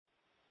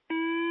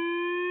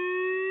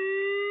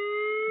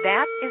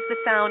That is the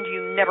sound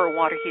you never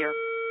want to hear.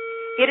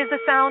 It is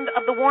the sound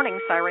of the warning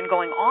siren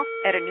going off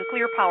at a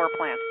nuclear power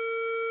plant.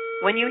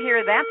 When you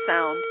hear that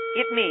sound,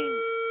 it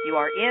means you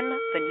are in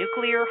the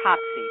nuclear hot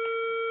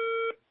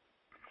seat.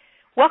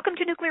 Welcome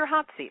to Nuclear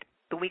Hot Seat,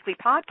 the weekly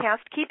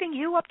podcast keeping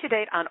you up to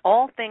date on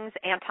all things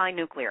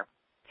anti-nuclear.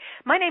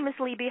 My name is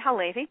Libbe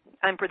HaLevy.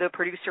 I'm the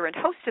producer and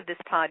host of this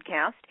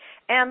podcast,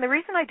 and the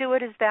reason I do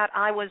it is that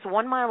I was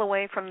 1 mile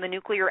away from the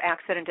nuclear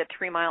accident at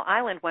 3 Mile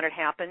Island when it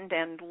happened,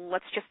 and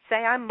let's just say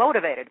I'm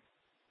motivated.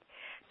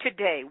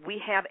 Today,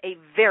 we have a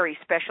very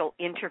special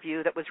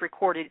interview that was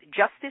recorded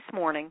just this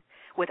morning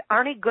with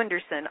Arnie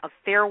Gundersen of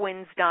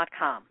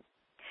Fairwinds.com.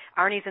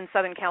 Arnie's in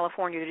Southern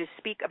California to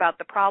speak about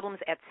the problems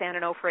at San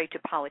Onofre to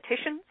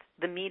politicians,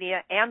 the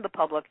media, and the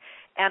public,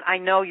 and I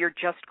know you're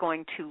just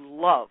going to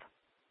love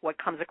what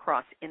comes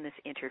across in this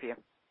interview.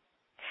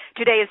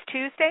 Today is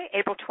Tuesday,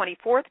 April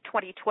 24th,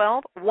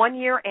 2012, 1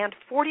 year and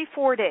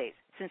 44 days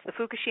since the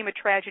Fukushima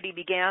tragedy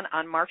began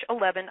on March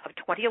 11 of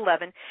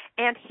 2011,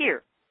 and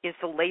here is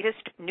the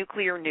latest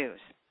nuclear news.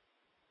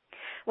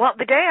 Well,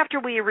 the day after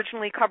we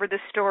originally covered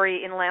this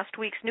story in last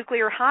week's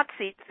Nuclear Hot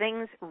Seat,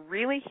 things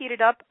really heated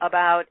up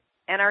about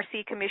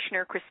NRC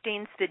Commissioner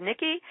Christine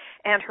Studnicki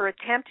and her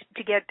attempt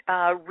to get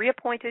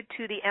reappointed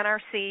to the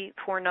NRC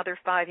for another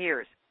 5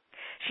 years.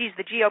 She's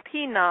the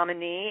GOP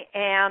nominee,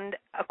 and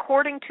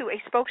according to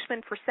a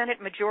spokesman for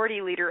Senate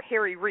Majority Leader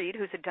Harry Reid,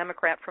 who's a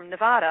Democrat from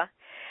Nevada,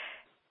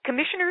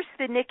 Commissioner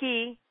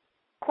Studnicki,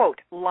 quote,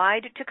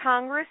 lied to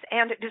Congress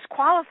and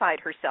disqualified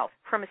herself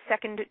from a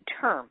second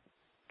term.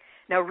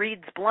 Now,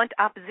 Reid's blunt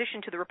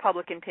opposition to the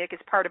Republican pick is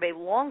part of a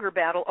longer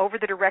battle over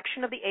the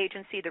direction of the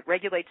agency that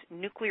regulates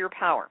nuclear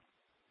power.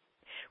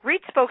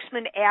 Reid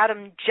spokesman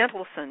Adam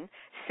Gentleson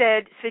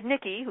said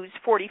Studnicki, who's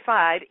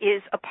 45,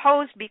 is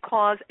opposed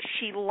because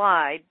she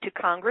lied to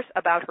Congress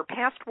about her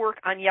past work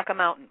on Yucca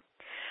Mountain.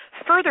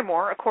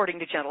 Furthermore, according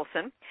to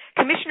Gentleson,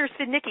 Commissioner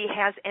Studnicki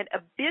has an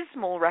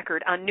abysmal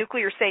record on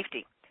nuclear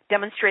safety,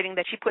 demonstrating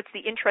that she puts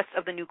the interests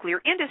of the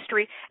nuclear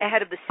industry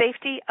ahead of the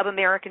safety of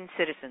American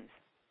citizens.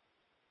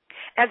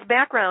 As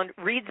background,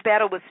 Reid's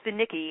battle with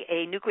Studnicki,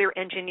 a nuclear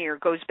engineer,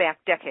 goes back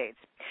decades.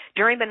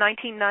 During the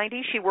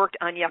 1990s, she worked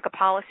on Yucca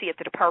policy at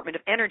the Department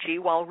of Energy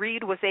while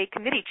Reid was a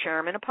committee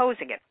chairman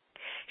opposing it.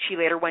 She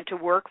later went to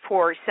work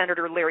for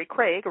Senator Larry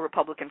Craig, a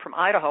Republican from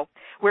Idaho,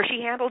 where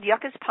she handled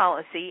Yucca's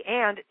policy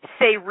and,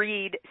 say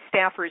Reid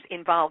staffers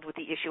involved with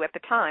the issue at the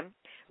time,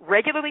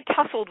 regularly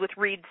tussled with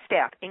Reid's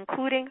staff,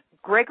 including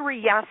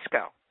Gregory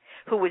Yasko,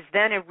 who was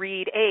then a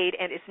Reid aide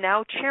and is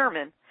now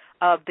chairman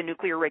of the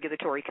Nuclear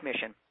Regulatory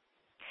Commission.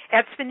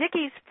 At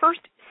Studnicki's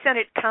first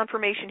Senate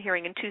confirmation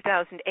hearing in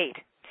 2008,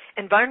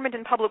 Environment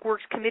and Public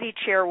Works Committee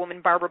Chairwoman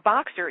Barbara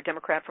Boxer, a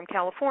Democrat from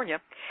California,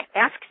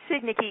 asked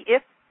Studnicki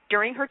if,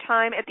 during her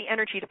time at the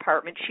Energy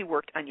Department, she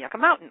worked on Yucca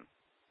Mountain.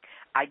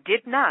 I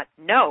did not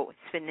know,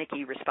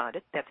 Studnicki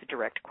responded. That's a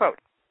direct quote.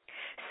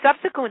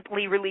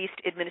 Subsequently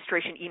released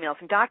administration emails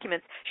and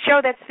documents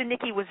show that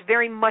Studnicki was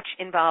very much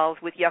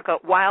involved with Yucca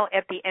while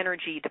at the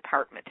Energy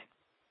Department.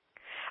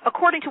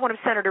 According to one of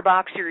Senator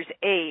Boxer's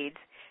aides,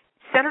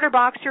 Senator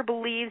Boxer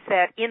believes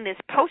that in this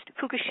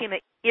post-Fukushima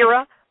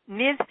era,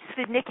 Ms.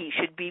 Studnicki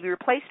should be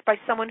replaced by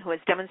someone who has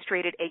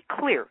demonstrated a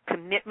clear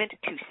commitment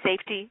to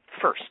safety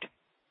first.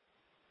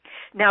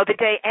 Now, the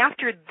day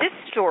after this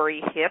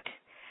story hit,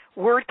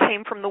 word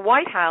came from the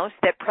White House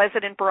that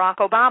President Barack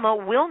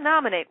Obama will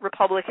nominate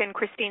Republican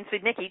Christine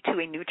Studnicki to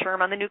a new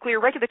term on the Nuclear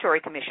Regulatory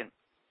Commission.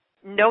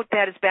 Note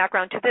that as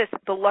background to this,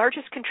 the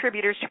largest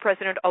contributors to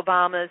President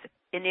Obama's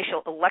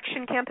initial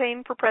election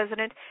campaign for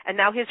president and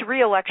now his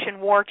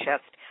re-election war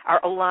chest are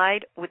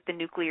allied with the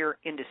nuclear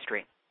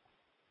industry.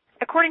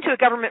 According to a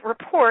government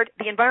report,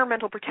 the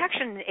Environmental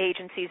Protection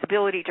Agency's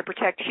ability to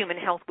protect human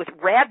health with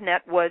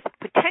RadNet was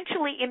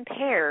potentially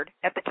impaired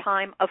at the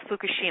time of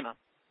Fukushima.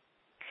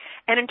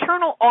 An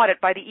internal audit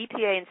by the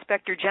EPA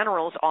Inspector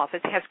General's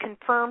office has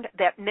confirmed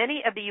that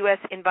many of the U.S.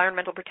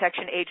 Environmental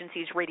Protection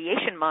Agency's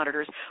radiation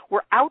monitors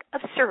were out of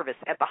service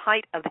at the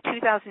height of the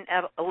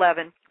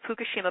 2011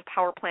 Fukushima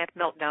power plant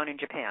meltdown in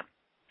Japan.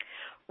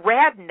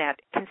 RadNet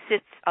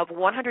consists of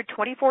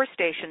 124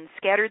 stations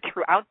scattered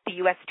throughout the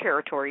U.S.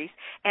 territories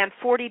and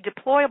 40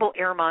 deployable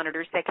air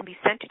monitors that can be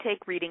sent to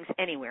take readings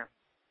anywhere.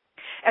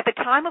 At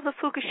the time of the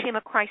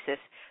Fukushima crisis,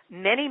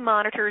 many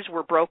monitors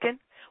were broken,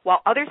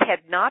 while others had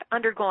not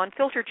undergone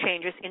filter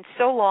changes in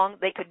so long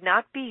they could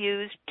not be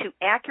used to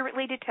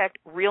accurately detect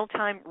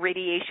real-time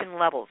radiation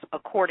levels,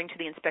 according to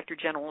the Inspector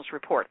General's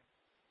report.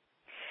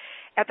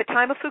 At the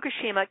time of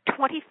Fukushima,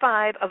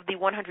 25 of the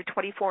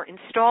 124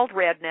 installed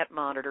RadNet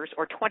monitors,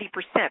 or 20%,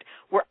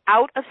 were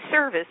out of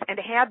service and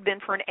had been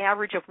for an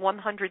average of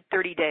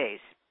 130 days.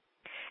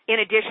 In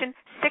addition,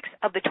 6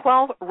 of the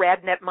 12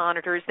 RadNet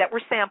monitors that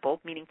were sampled,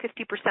 meaning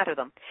 50% of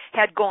them,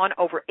 had gone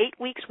over 8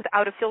 weeks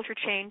without a filter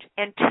change,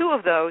 and 2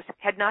 of those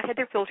had not had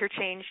their filter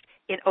changed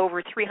in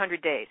over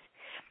 300 days.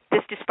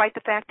 This despite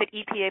the fact that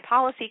EPA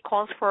policy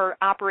calls for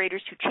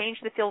operators to change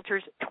the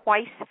filters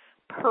twice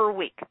per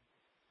week.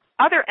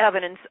 Other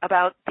evidence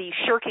about the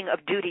shirking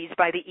of duties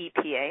by the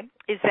EPA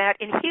is that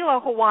in Hilo,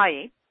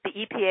 Hawaii, the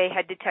EPA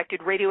had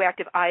detected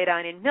radioactive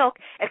iodine in milk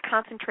at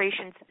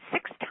concentrations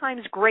 6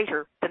 times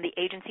greater than the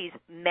agency's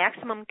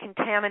maximum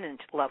contaminant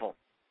level.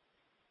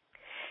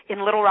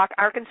 In Little Rock,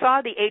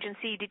 Arkansas, the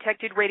agency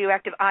detected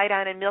radioactive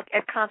iodine in milk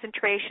at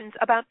concentrations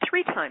about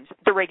 3 times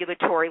the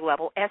regulatory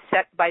level as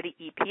set by the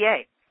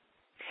EPA.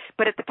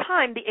 But at the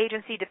time, the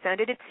agency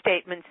defended its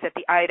statements that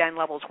the iodine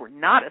levels were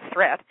not a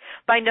threat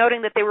by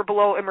noting that they were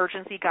below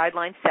emergency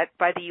guidelines set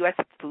by the U.S.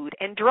 Food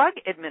and Drug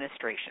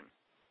Administration.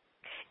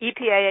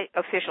 EPA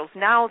officials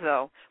now,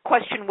 though,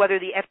 question whether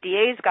the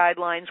FDA's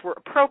guidelines were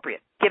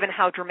appropriate, given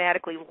how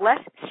dramatically less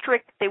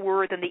strict they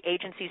were than the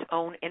agency's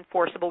own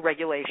enforceable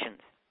regulations.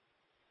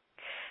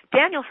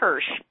 Daniel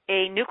Hirsch,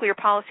 a nuclear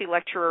policy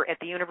lecturer at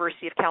the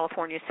University of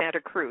California, Santa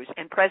Cruz,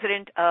 and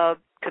president of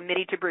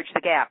Committee to Bridge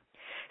the Gap,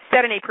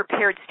 said in a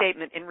prepared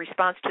statement in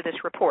response to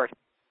this report,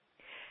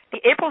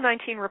 the April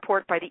 19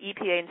 report by the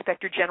EPA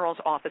Inspector General's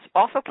office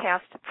also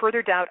cast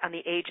further doubt on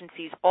the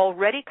agency's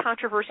already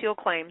controversial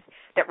claims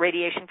that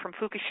radiation from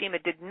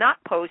Fukushima did not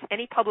pose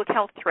any public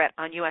health threat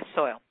on U.S.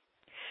 soil.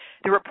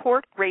 The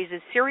report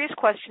raises serious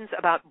questions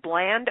about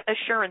bland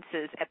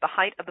assurances at the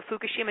height of the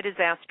Fukushima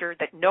disaster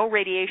that no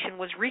radiation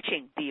was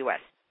reaching the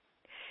U.S.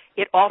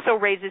 It also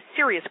raises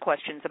serious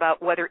questions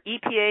about whether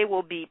EPA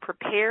will be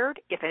prepared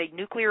if a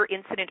nuclear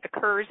incident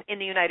occurs in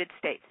the United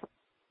States.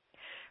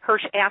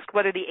 Hirsch asked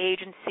whether the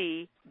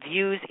agency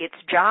views its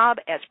job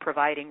as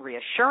providing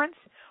reassurance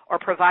or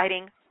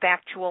providing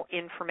factual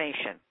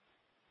information.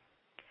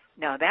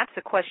 Now, that's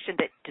a question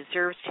that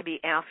deserves to be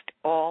asked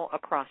all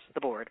across the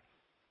board.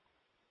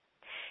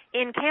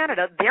 In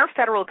Canada, their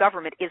federal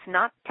government is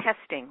not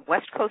testing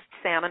West Coast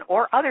salmon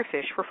or other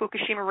fish for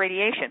Fukushima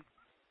radiation.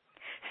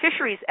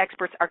 Fisheries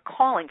experts are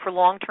calling for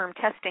long-term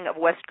testing of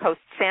West Coast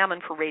salmon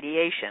for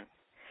radiation.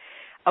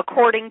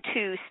 According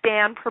to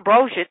Stan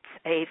Probojits,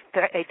 a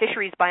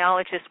fisheries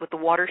biologist with the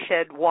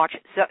Watershed Watch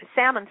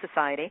Salmon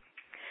Society,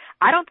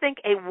 I don't think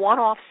a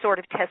one-off sort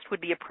of test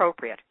would be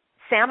appropriate.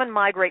 Salmon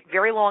migrate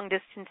very long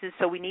distances,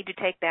 so we need to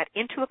take that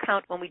into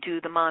account when we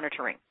do the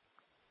monitoring.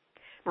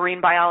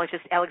 Marine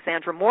biologist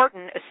Alexandra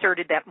Morton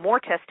asserted that more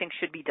testing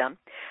should be done.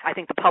 I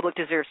think the public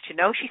deserves to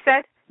know, she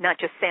said, not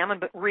just salmon,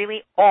 but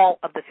really all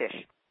of the fish.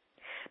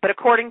 But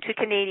according to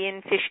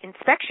Canadian Fish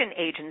Inspection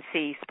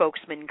Agency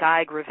spokesman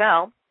Guy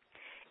Gravel,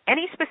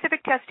 any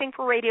specific testing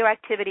for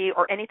radioactivity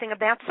or anything of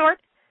that sort,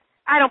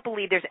 I don't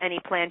believe there's any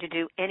plan to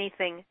do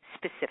anything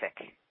specific.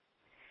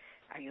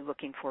 Are you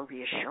looking for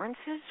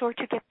reassurances or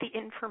to get the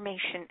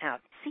information out?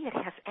 See, it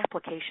has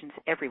applications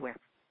everywhere.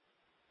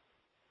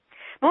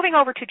 Moving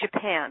over to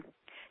Japan,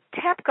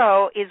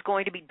 TEPCO is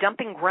going to be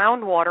dumping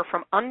groundwater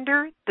from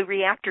under the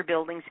reactor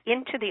buildings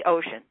into the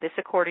ocean, this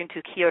according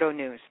to Kyodo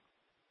News.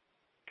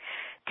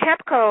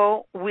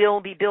 TEPCO will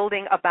be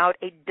building about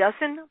a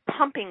dozen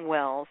pumping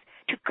wells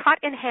to cut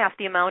in half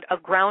the amount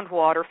of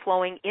groundwater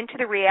flowing into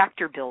the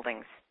reactor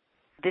buildings.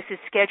 This is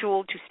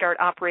scheduled to start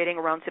operating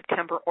around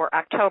September or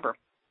October.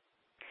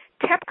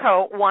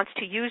 TEPCO wants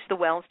to use the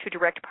wells to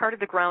direct part of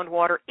the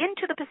groundwater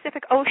into the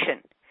Pacific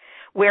Ocean,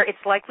 where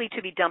it's likely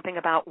to be dumping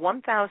about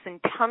 1,000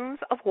 tons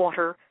of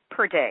water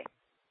per day.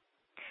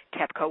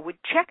 TEPCO would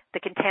check the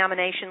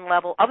contamination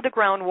level of the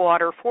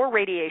groundwater for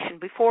radiation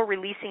before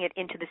releasing it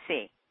into the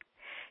sea.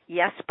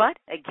 Yes, but,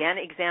 again,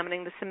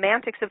 examining the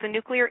semantics of the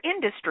nuclear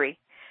industry,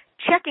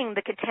 checking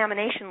the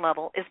contamination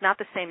level is not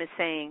the same as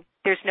saying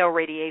there's no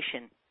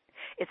radiation.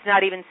 It's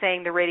not even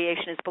saying the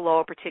radiation is below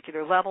a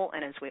particular level,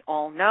 and as we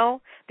all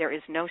know, there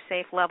is no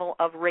safe level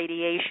of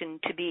radiation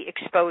to be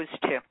exposed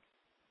to.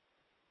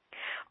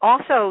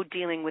 Also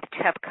dealing with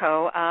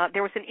TEPCO,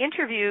 there was an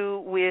interview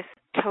with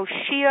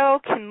Toshio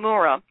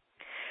Kimura,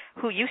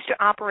 who used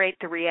to operate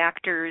the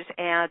reactors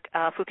at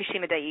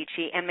Fukushima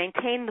Daiichi and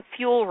maintain the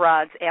fuel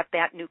rods at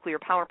that nuclear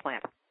power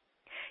plant.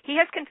 He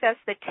has confessed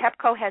that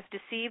TEPCO has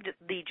deceived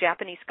the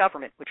Japanese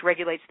government, which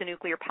regulates the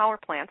nuclear power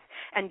plants,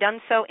 and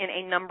done so in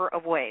a number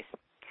of ways.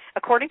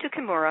 According to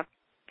Kimura,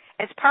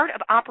 as part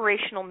of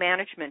operational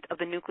management of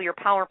the nuclear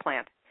power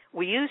plant,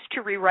 we used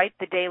to rewrite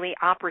the daily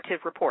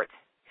operative reports.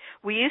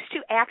 We used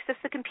to access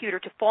the computer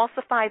to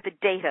falsify the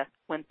data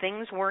when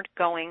things weren't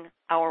going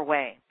our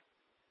way.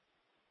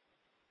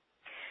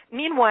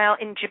 Meanwhile,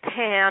 in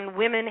Japan,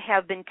 women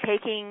have been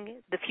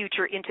taking the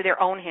future into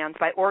their own hands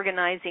by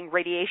organizing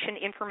radiation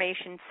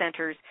information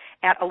centers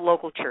at a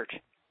local church.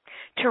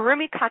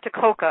 Terumi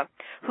Katakoka,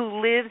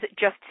 who lives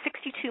just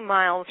 62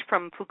 miles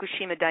from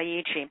Fukushima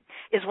Daiichi,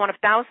 is one of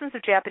thousands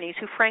of Japanese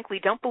who frankly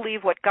don't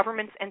believe what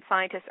governments and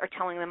scientists are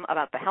telling them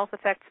about the health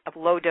effects of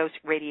low-dose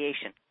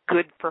radiation.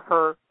 Good for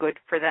her, good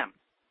for them.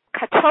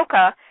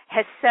 Katoka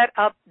has set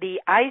up the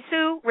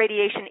Aizu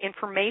Radiation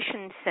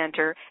Information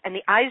Center and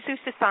the Aizu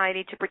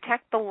Society to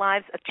protect the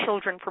lives of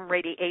children from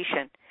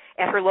radiation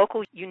at her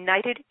local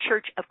United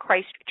Church of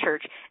Christ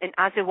Church in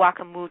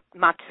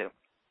Azuwakamatsu.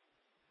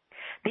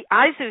 The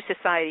Aizu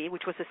Society,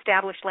 which was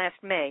established last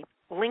May,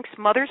 links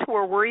mothers who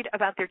are worried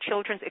about their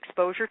children's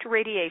exposure to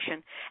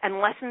radiation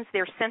and lessens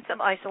their sense of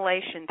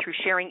isolation through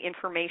sharing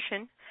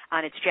information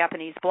on its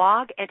Japanese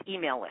blog and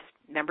email list.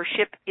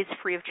 Membership is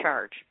free of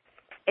charge.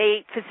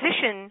 A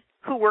physician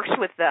who works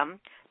with them,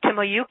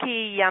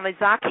 Tomoyuki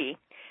Yamazaki,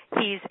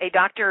 he's a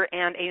doctor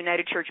and a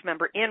United Church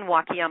member in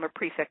Wakayama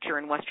Prefecture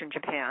in western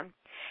Japan,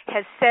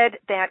 has said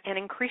that an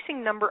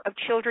increasing number of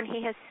children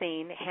he has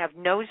seen have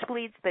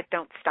nosebleeds that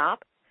don't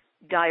stop,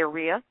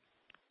 diarrhea,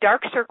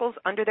 dark circles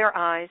under their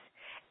eyes,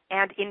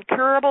 and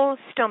incurable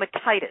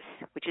stomatitis,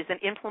 which is an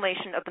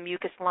inflammation of the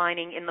mucous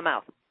lining in the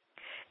mouth.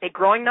 A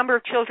growing number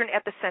of children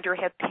at the center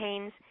have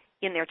pains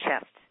in their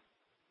chests.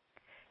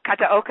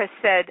 Kataoka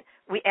said,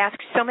 "We ask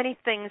so many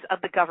things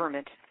of the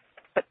government,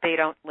 but they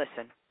don't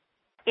listen."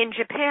 In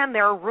Japan,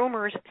 there are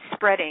rumors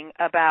spreading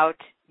about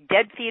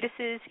dead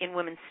fetuses in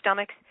women's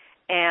stomachs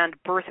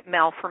and birth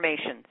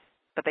malformations,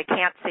 but they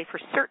can't say for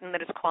certain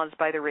that it's caused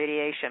by the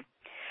radiation.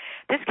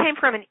 This came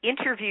from an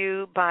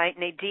interview by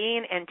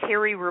Nadine and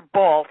Terry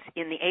Rebault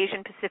in the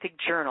Asian Pacific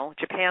Journal,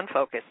 Japan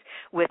Focus,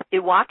 with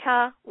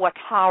Iwata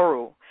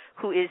Wataru,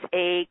 who is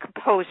a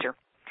composer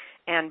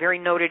and very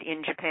noted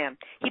in Japan.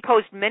 He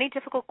posed many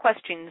difficult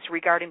questions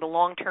regarding the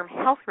long-term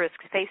health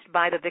risks faced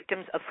by the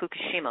victims of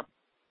Fukushima.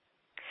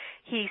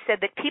 He said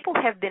that people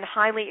have been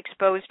highly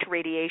exposed to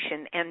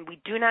radiation, and we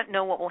do not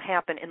know what will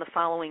happen in the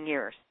following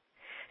years.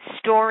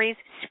 Stories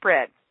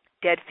spread,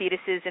 dead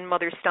fetuses in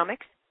mothers'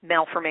 stomachs,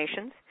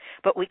 malformations,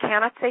 but we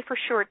cannot say for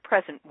sure at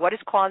present what is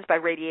caused by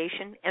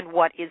radiation and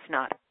what is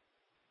not.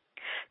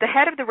 The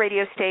head of the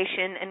radio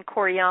station in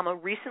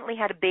Koriyama recently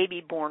had a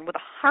baby born with a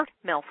heart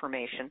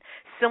malformation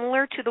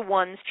similar to the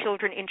ones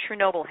children in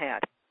Chernobyl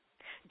had.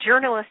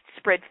 Journalists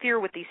spread fear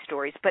with these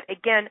stories, but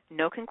again,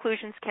 no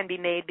conclusions can be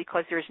made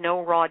because there's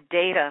no raw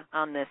data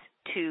on this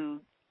to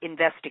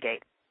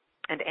investigate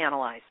and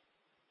analyze.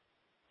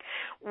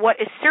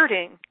 What is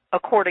certain,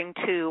 according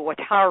to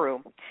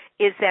Wataru,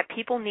 is that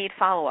people need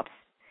follow-ups.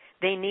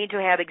 They need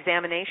to have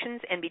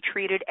examinations and be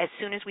treated as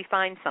soon as we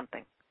find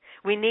something.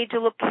 We need to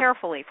look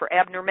carefully for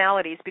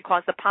abnormalities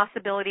because the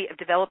possibility of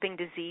developing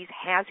disease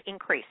has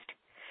increased.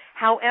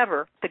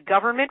 However, the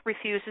government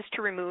refuses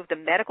to remove the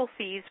medical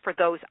fees for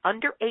those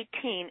under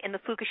 18 in the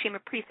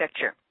Fukushima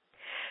Prefecture.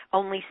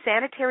 Only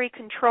sanitary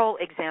control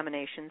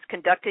examinations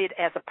conducted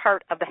as a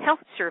part of the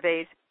health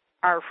surveys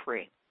are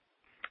free.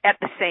 At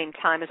the same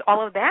time as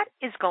all of that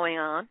is going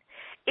on,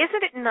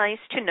 isn't it nice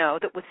to know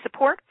that with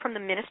support from the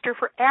Minister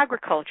for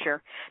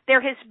Agriculture,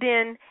 there has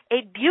been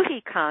a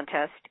beauty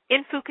contest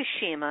in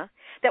Fukushima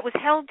that was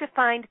held to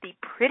find the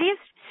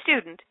prettiest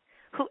student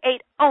who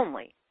ate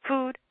only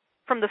food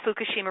from the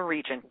Fukushima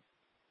region.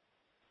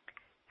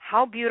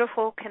 How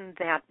beautiful can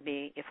that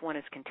be if one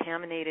is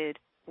contaminated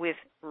with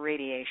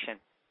radiation?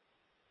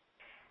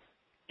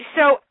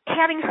 So,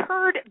 having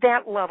heard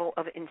that level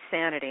of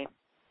insanity,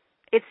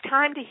 it's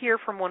time to hear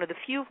from one of the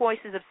few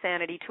voices of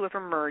sanity to have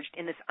emerged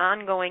in this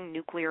ongoing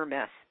nuclear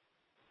mess.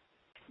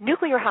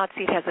 Nuclear Hot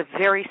Seat has a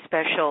very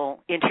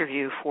special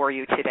interview for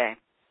you today.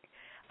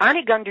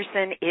 Arnie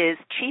Gunderson is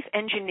chief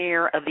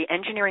engineer of the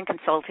engineering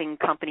consulting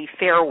company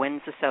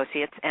Fairwinds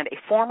Associates and a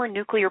former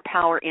nuclear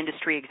power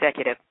industry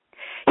executive.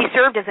 He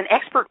served as an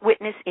expert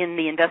witness in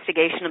the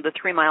investigation of the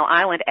 3 Mile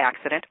Island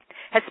accident,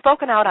 has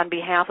spoken out on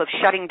behalf of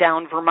shutting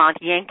down Vermont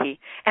Yankee,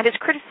 and has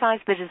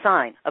criticized the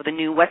design of the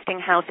new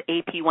Westinghouse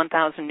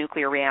AP1000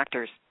 nuclear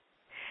reactors.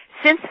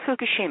 Since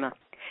Fukushima,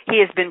 he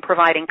has been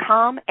providing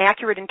calm,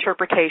 accurate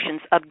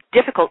interpretations of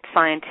difficult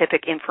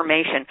scientific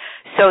information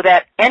so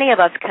that any of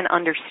us can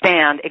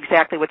understand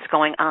exactly what's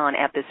going on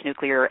at this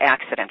nuclear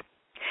accident.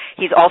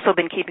 He's also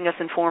been keeping us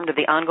informed of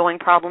the ongoing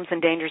problems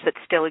and dangers that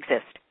still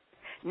exist.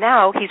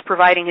 Now he's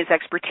providing his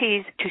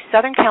expertise to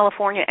Southern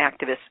California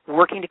activists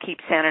working to keep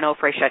San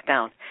Onofre shut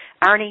down.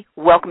 Arnie,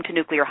 welcome to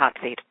Nuclear Hot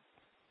Seat.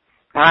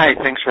 Hi,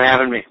 thanks for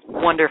having me.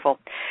 Wonderful.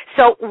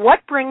 So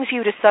what brings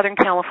you to Southern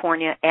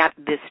California at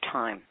this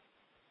time?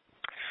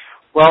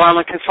 Well, I'm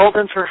a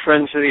consultant for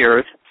Friends of the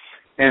Earth,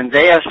 and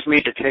they asked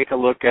me to take a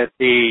look at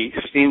the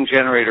steam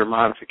generator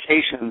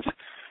modifications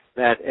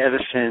that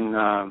Edison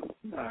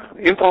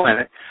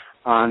implemented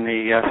on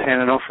the San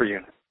Onofre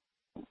unit.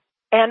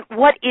 And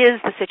what is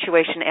the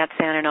situation at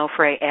San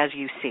Onofre as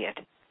you see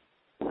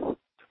it?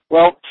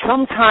 Well,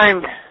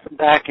 sometime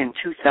back in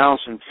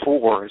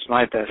 2004, is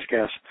my best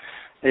guess,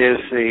 is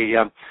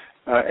the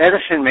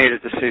Edison made a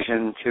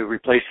decision to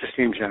replace the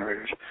steam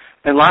generators,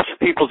 and lots of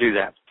people do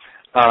that.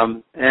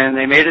 And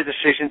they made a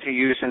decision to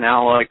use an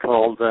alloy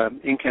called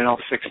Inconel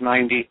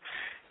 690,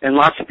 and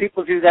lots of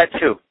people do that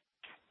too.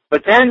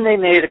 But then they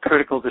made a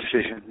critical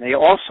decision. They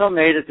also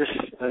made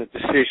a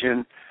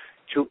decision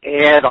to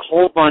add a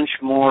whole bunch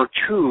more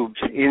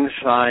tubes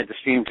inside the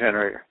steam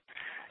generator.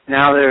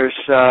 Now there's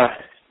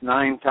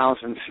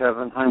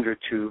 9,700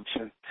 tubes,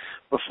 and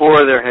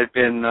before there had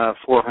been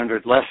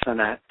 400 less than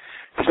that.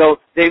 So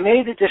they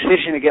made a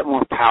decision to get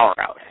more power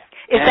out.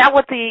 Is that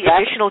what the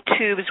additional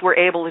tubes were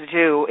able to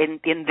do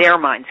in their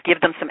minds, give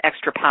them some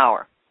extra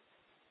power?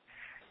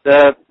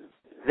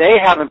 They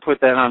haven't put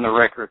that on the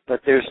record,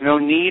 but there's no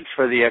need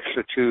for the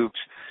extra tubes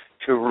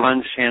to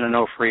run San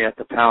Onofre at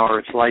the power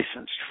it's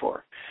licensed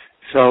for.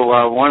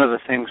 So one of the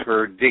things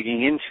we're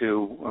digging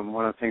into, and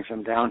one of the things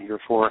I'm down here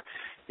for,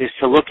 is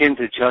to look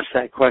into just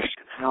that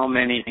question: how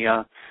many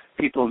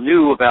people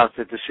knew about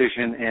the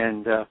decision,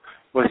 and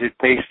was it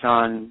based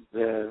on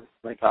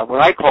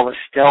what I call a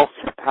stealth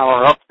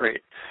power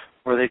upgrade,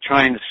 where they're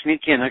trying to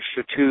sneak in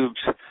extra tubes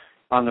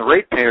on the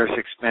ratepayer's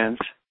expense,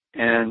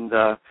 and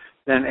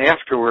then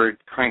afterward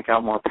crank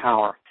out more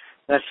power?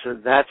 That's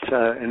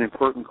an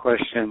important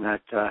question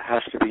that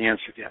has to be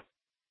answered yet.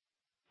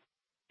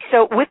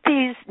 So with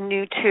these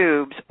new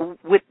tubes,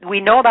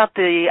 we know about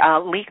the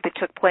leak that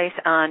took place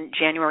on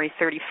January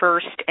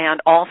 31st,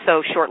 and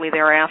also shortly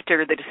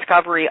thereafter the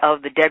discovery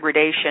of the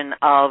degradation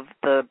of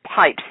the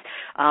pipes,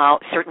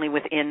 certainly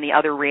within the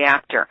other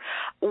reactor.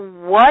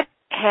 What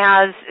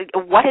has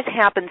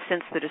happened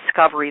since the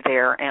discovery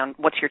there, and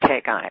what's your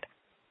take on it?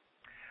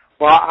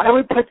 Well, I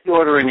would put the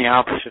order in the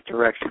opposite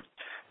direction.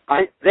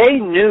 They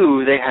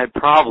knew they had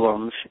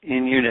problems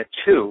in Unit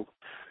 2.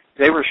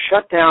 They were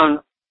shut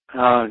down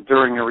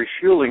during a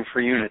refueling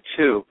for Unit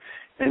 2,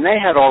 and they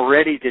had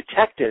already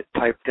detected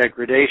pipe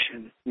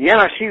degradation. The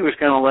NRC was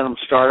going to let them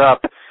start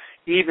up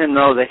even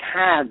though they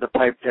had the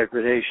pipe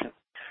degradation.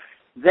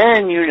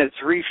 Then Unit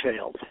 3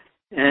 failed,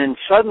 and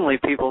suddenly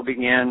people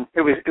began,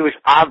 it was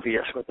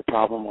obvious what the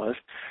problem was,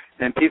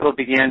 and people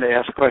began to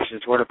ask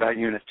questions, what about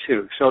Unit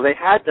 2? So they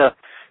had to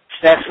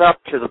fess up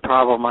to the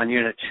problem on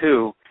Unit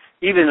 2,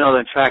 even though,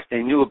 in fact,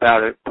 they knew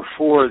about it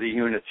before the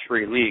Unit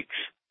 3 leaks.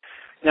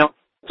 Now,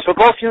 so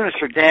both units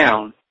are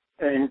down,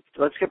 and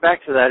let's get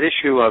back to that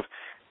issue of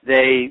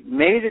they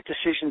made a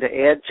decision to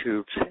add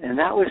tubes, and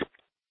that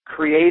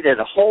created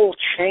a whole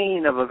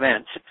chain of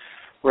events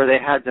where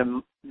they had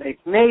to make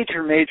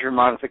major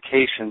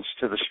modifications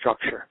to the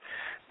structure.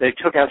 They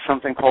took out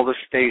something called a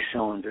stay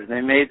cylinder.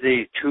 They made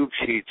the tube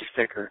sheets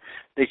thicker.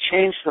 They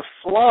changed the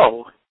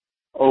flow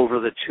over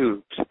the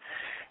tubes.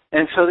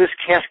 And so this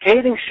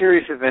cascading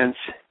series of events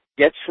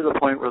gets to the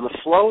point where the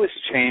flow is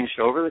changed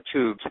over the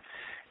tubes,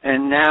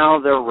 and now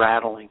they're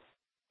rattling,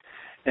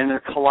 and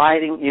they're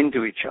colliding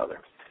into each other.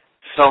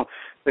 So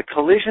the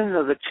collision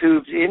of the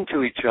tubes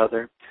into each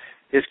other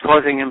is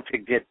causing them to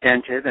get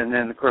dented, and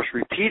then, of course,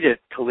 repeated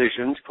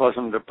collisions cause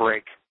them to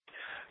break.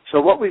 So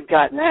what we've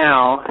got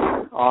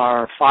now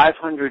are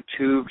 500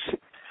 tubes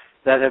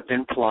that have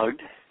been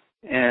plugged,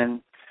 and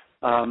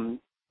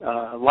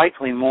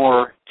likely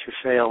more to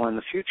fail in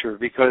the future,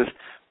 because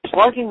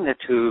plugging the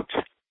tubes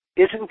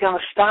isn't going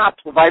to stop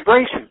the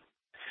vibration.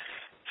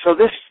 So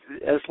this,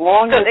 as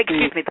long as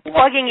the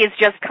plugging is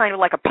just kind of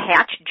like a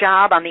patch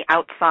job on the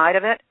outside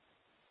of it?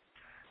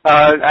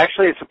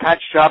 Actually, it's a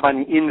patch job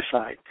on the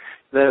inside.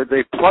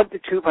 They plug the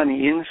tube on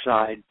the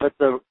inside, but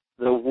the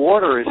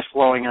water is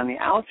flowing on the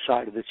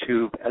outside of the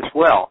tube as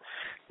well.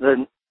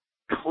 The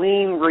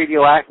clean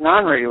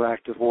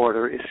non-radioactive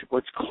water is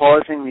what's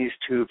causing these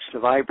tubes to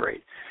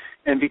vibrate.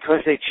 And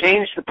because they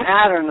changed the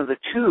pattern of the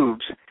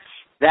tubes,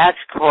 that's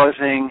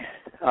causing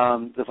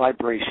the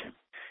vibration.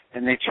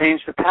 And they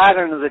changed the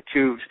pattern of the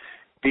tubes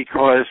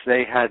because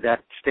they had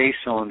that stay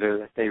cylinder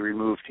that they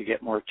removed to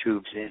get more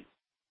tubes in.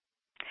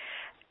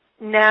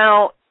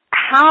 Now,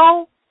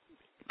 how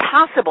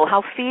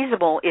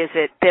feasible is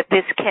it that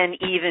this can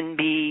even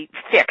be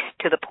fixed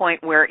to the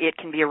point where it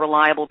can be a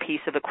reliable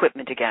piece of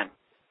equipment again?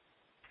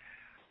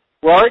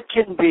 Well, it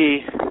can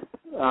be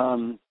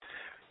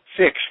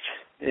fixed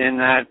in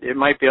that it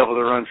might be able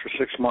to run for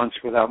 6 months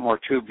without more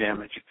tube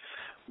damage.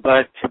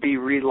 But to be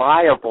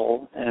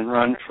reliable and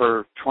run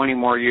for 20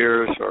 more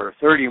years or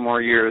 30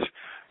 more years,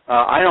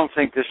 I don't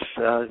think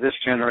this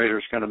generator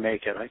is going to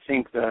make it. I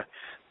think the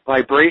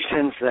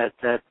vibrations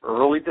that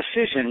early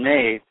decision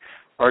made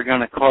are going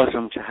to cause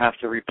them to have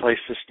to replace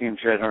the steam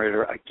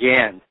generator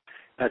again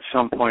at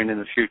some point in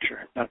the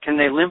future. Now, can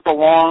they limp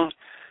along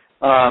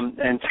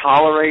and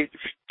tolerate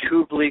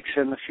tube leaks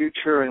in the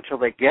future until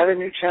they get a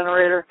new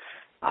generator?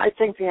 I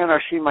think the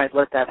NRC might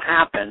let that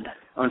happen.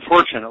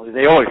 Unfortunately,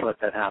 they always let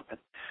that happen.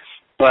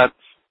 But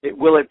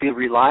will it be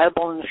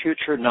reliable in the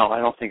future? No, I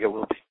don't think it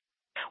will be.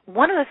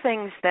 One of the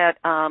things that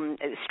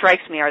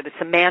strikes me are the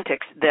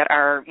semantics that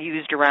are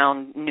used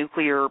around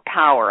nuclear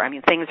power. I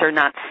mean, things are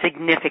not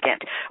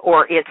significant,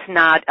 or it's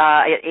not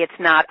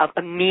of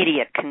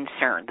immediate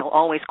concern. They'll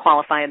always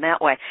qualify in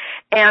that way.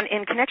 And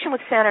in connection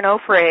with San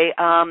Onofre,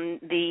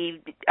 the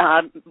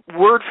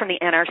word from the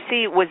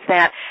NRC was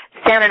that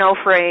San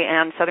Onofre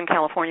and Southern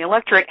California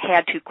Electric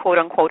had to, quote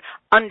unquote,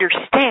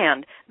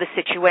 understand the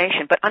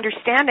situation. But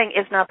understanding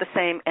is not the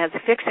same as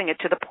fixing it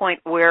to the point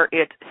where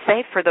it's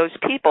safe for those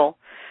people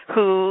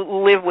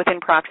who live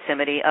within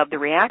proximity of the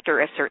reactor,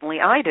 as certainly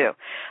I do.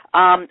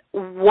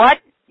 What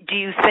do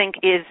you think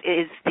is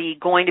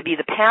going to be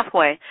the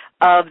pathway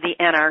of the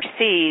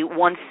NRC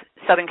once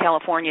Southern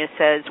California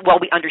says, well,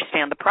 we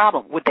understand the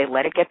problem? Would they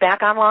let it get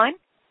back online?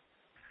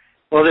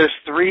 Well, there's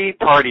three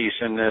parties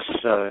in this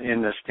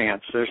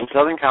dance. There's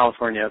Southern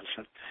California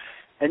Edison.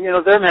 And,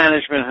 their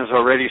management has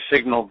already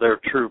signaled their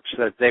troops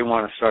that they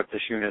want to start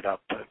this unit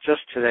up.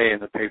 Just today in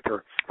the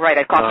paper. Right,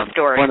 I caught the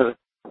story.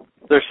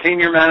 Their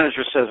senior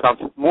manager says,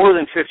 I'm more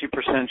than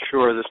 50%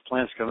 sure this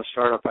plant's going to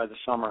start up by the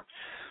summer.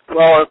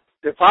 Well,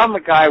 if I'm the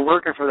guy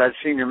working for that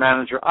senior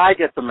manager, I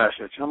get the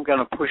message. I'm going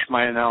to push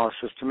my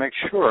analysis to make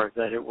sure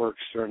that it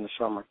works during the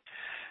summer.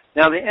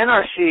 Now the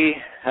NRC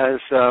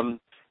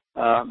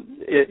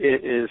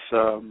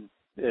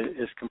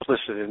is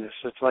complicit in this.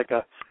 It's like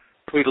a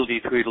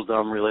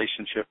Tweedledee-Tweedledum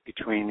relationship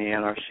between the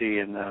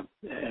NRC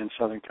and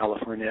Southern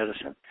California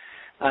Edison.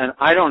 And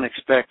I don't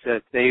expect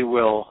that they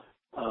will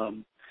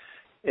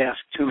ask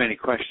too many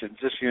questions.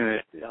 This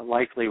unit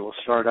likely will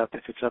start up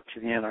if it's up to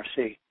the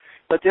NRC.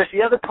 But there's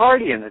the other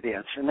party in the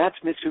dance, and that's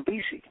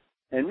Mitsubishi.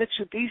 And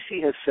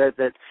Mitsubishi has said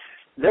that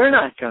they're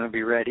not going to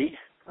be ready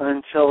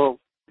until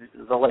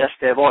the last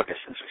day of August,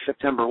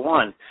 September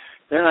 1.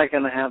 They're not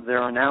going to have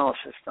their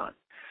analysis done.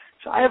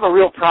 So I have a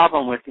real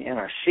problem with the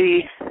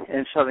NRC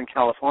and Southern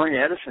California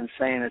Edison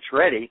saying it's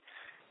ready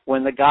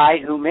when the guy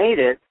who made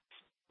it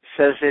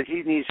says that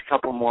he needs a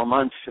couple more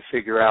months to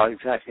figure out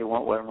exactly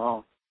what went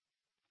wrong.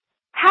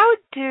 How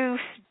do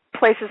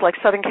places like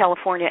Southern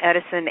California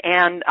Edison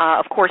and,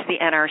 of course, the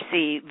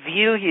NRC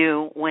view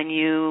you when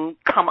you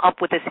come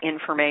up with this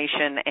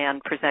information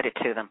and present it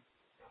to them?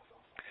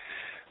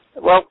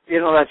 Well,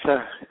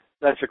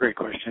 that's a great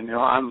question.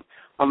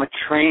 I'm a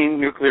trained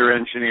nuclear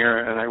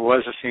engineer, and I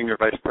was a senior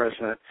vice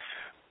president,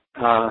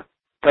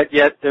 but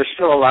yet there's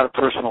still a lot of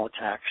personal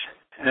attacks,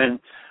 and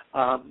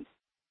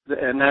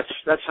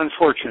that's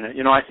unfortunate.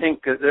 I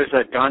think there's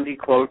that Gandhi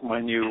quote: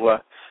 when you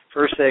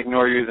first they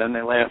ignore you, then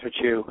they laugh at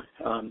you,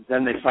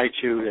 then they fight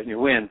you, and you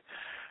win.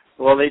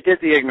 Well, they did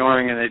the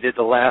ignoring and they did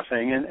the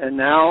laughing, and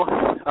now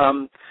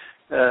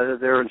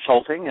they're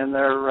insulting and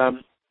they're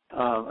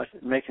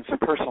making some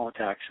personal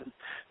attacks. And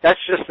that's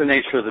just the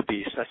nature of the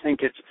beast. I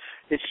think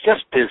it's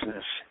just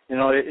business.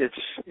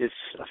 It's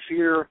a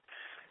fear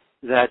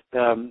that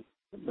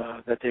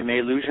that they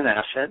may lose an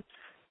asset,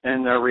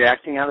 and they're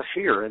reacting out of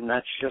fear, and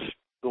that's just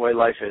the way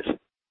life is.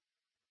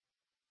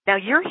 Now,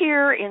 you're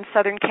here in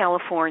Southern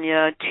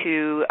California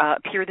to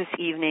appear this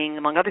evening,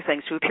 among other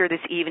things,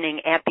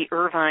 at the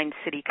Irvine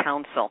City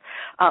Council.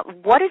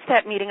 What is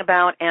that meeting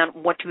about, and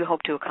what do you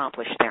hope to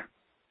accomplish there?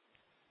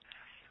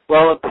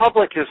 Well, the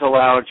public is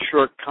allowed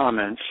short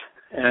comments,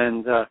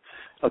 and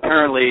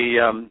apparently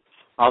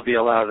I'll be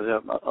allowed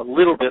a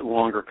little bit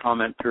longer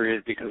comment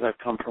period because I've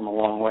come from a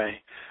long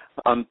way.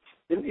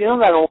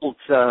 That old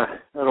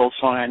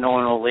song, I know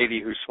an old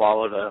lady who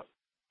swallowed a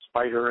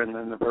spider and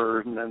then the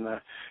bird and then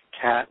the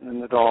cat and then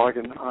the dog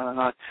and on and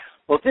on.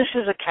 Well, this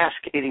is a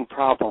cascading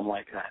problem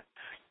like that.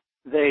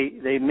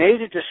 They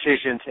made a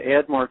decision to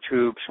add more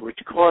tubes, which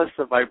caused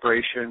the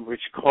vibration,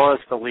 which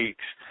caused the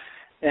leaks.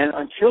 And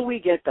until we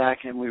get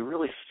back and we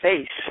really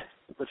face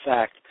the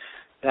fact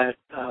that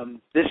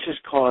this is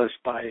caused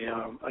by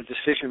a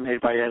decision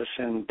made by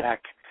Edison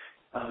back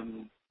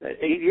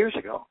 8 years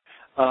ago,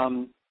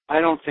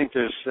 I don't think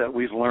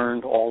we've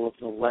learned all of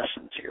the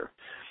lessons here.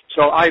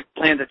 So I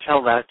plan to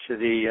tell that to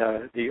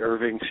the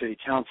Irving City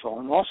Council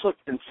and also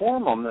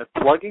inform them that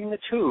plugging the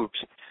tubes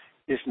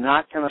is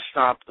not going to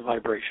stop the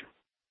vibration.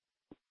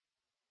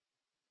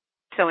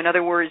 So in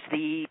other words,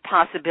 the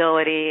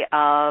possibility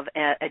of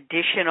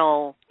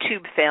additional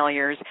tube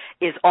failures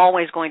is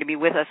always going to be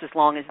with us as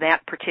long as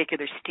that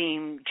particular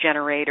steam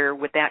generator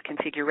with that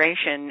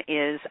configuration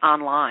is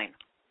online.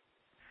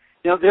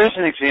 There's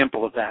an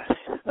example of that.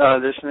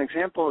 There's an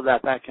example of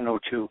that back in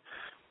 2002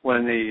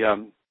 when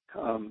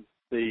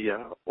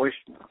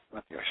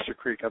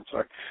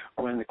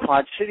when the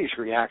Quad Cities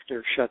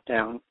reactor shut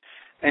down,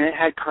 and it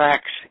had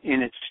cracks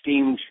in its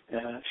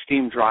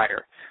steam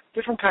dryer.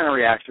 Different kind of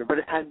reactor, but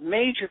it had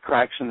major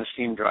cracks in the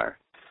steam dryer.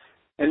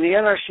 And the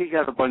NRC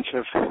got a bunch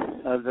of,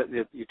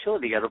 the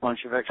utility got a bunch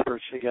of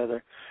experts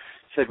together,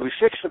 said, we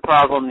fixed the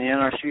problem. The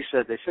NRC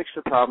said they fixed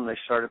the problem. They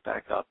started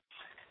back up.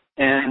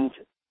 And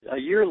a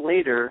year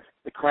later,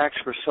 the cracks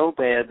were so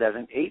bad that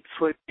an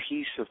 8-foot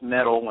piece of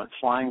metal went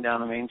flying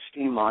down the main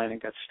steam line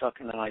and got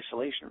stuck in an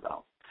isolation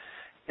valve.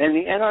 And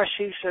the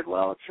NRC said,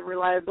 well, it's a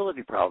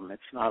reliability problem.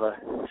 It's not a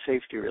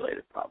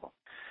safety-related problem.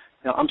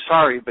 Now, I'm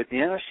sorry, but the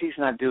NRC's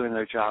not doing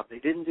their job. They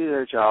didn't do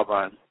their job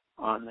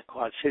on the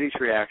Quad Cities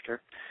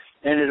reactor,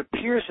 and it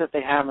appears that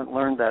they haven't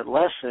learned that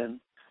lesson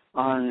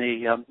on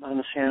the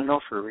San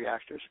Onofre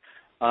reactors.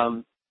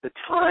 The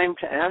time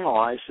to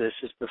analyze this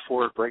is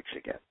before it breaks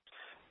again.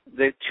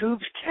 The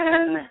tubes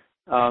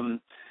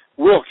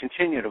will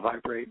continue to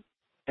vibrate,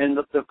 and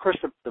of course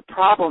the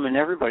problem in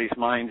everybody's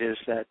mind is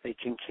that they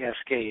can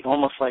cascade,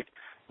 almost like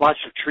lots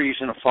of trees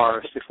in a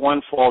forest. If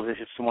one falls, it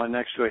hits the one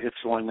next to it, hits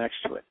the one next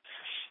to it.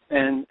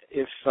 And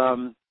if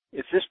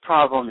this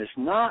problem is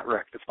not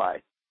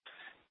rectified,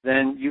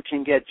 then you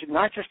can get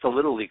not just a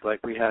little leak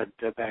like we had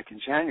back in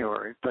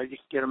January, but you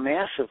can get a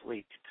massive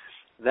leak.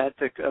 That,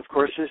 of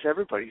course, is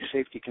everybody's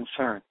safety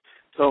concern.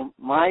 So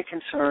my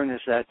concern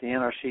is that the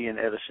NRC and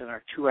Edison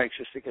are too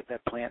anxious to get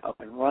that plant up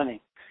and running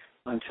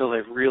until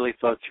they've really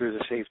thought through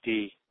the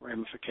safety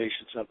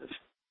ramifications of this.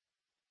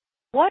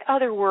 What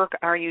other work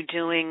are you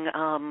doing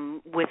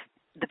with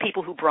the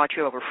people who brought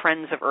you over,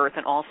 Friends of Earth,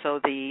 and also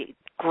the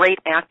great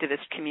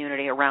activist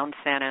community around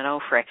San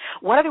Onofre?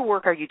 What other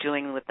work are you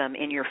doing with them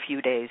in your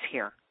few days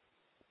here?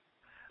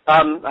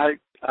 I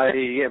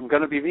am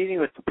going to be meeting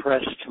with the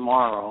press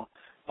tomorrow,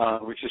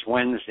 which is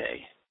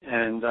Wednesday,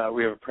 and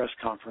we have a press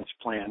conference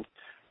planned.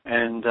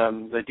 And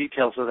the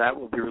details of that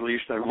will be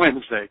released on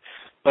Wednesday.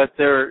 But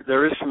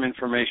there is some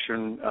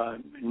information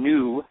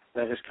new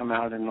that has come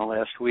out in the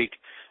last week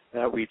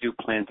that we do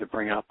plan to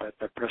bring up at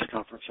the press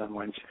conference on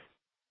Wednesday.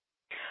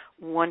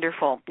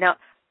 Wonderful. Now,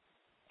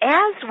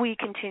 as we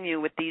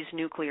continue with these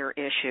nuclear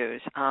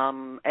issues,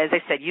 as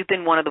I said, you've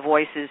been one of the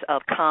voices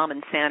of calm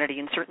and sanity,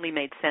 and certainly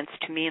made sense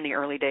to me in the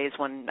early days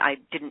when I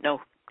didn't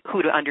know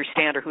who to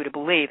understand or who to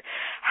believe.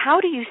 How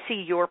do you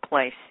see your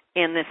place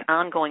in this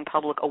ongoing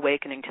public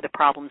awakening to the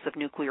problems of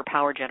nuclear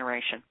power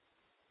generation?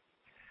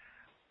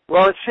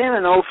 Well, at San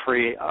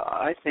Onofre,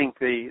 I think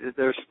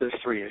there's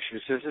three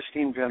issues. There's the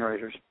steam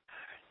generators,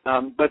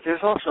 but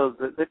there's also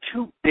the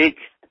two big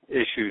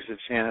issues at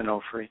San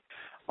Onofre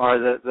are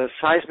the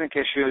seismic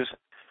issues.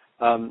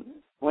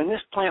 When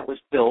this plant was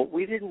built,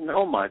 we didn't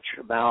know much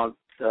about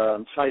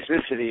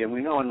seismicity, and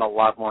we know a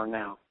lot more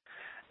now.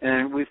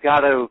 And we've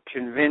got to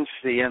convince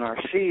the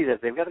NRC that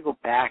they've got to go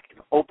back and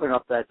open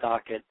up that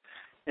docket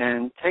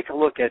and take a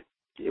look at,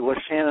 was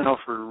San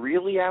Onofre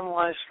really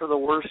analyzed for the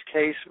worst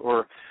case,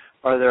 or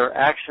are there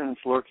actions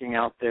lurking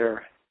out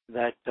there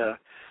that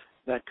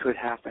could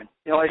happen?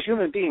 You know, as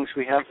human beings,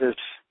 we have this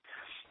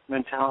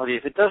mentality,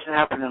 if it doesn't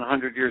happen in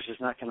 100 years, it's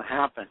not going to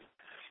happen.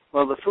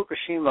 Well, the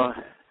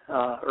Fukushima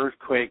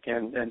earthquake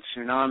and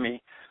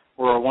tsunami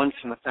were a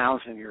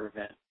once-in-a-thousand-year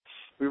event.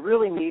 We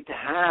really need to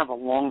have a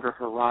longer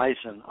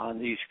horizon on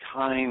these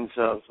kinds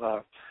of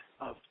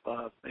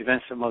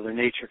events that Mother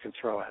Nature can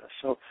throw at us.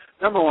 So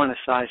number one is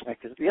seismic.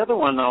 The other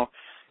one, though,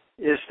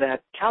 is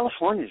that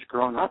California's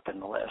grown up in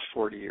the last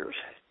 40 years,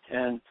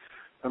 and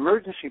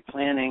emergency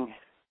planning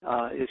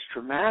is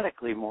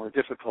dramatically more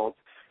difficult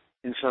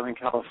in Southern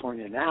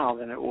California now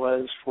than it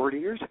was 40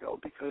 years ago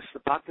because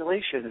the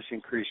population has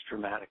increased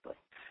dramatically.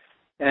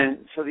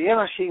 And so the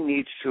NRC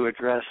needs to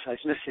address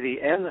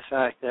seismicity and the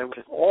fact that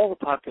with all the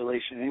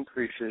population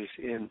increases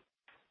in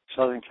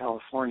Southern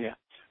California,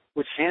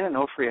 would San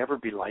Onofre ever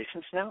be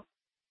licensed now?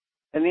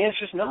 And the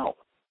answer is no.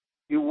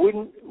 You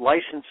wouldn't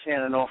license San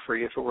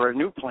Onofre if it were a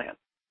new plant.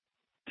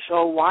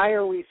 So why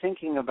are we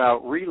thinking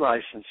about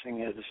relicensing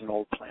it as an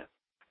old plant?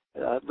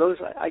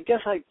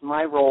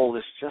 My role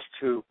is just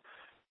to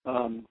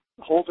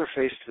hold our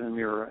face to the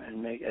mirror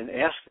and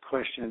ask the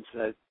questions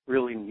that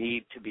really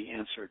need to be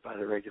answered by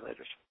the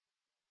regulators.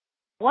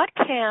 What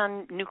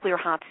can Nuclear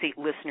Hot Seat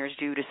listeners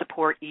do to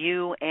support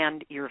you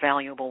and your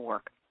valuable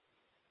work?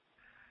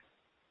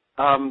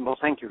 Well,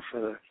 thank you for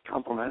the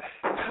compliment.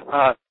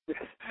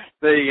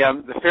 The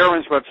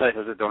Fairwinds website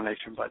has a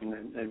donation button,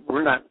 and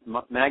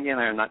Maggie and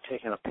I are not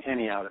taking a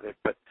penny out of it,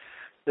 but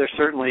there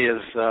certainly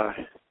is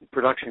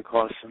production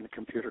costs and the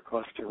computer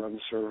costs to run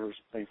the servers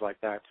and things like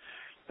that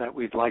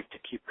we'd like to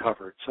keep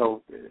covered.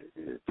 So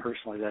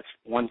personally, that's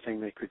one thing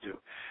they could do.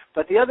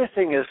 But the other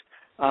thing is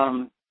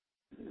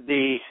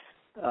the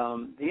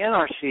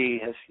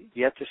NRC has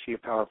yet to see a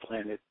power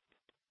plant,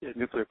 a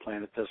nuclear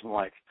plant it doesn't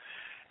like.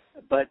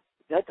 But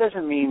that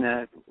doesn't mean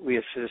that we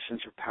as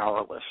citizens are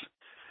powerless.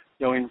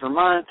 You know, in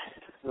Vermont,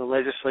 the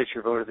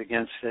legislature voted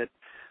against it,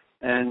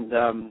 and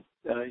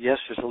yes,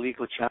 there's a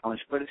legal challenge,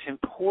 but it's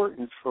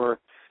important for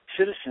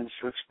citizens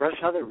to express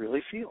how they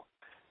really feel.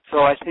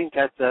 So I think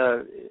that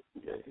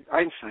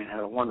Einstein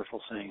had a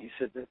wonderful saying. He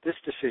said that this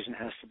decision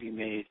has to be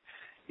made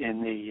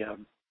in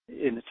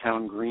the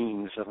town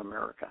greens of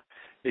America.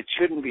 It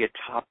shouldn't be a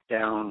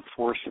top-down,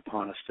 forced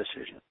upon us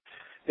decision.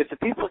 If the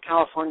people of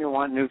California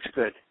want nukes,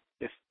 good.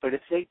 But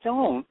if they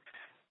don't,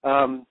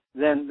 then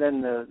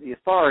the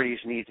authorities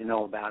need to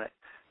know about it.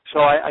 So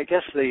I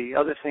guess the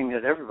other thing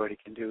that everybody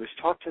can do is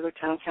talk to their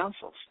town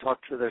councils, talk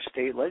to their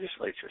state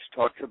legislatures,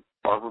 talk to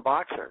Barbara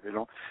Boxer,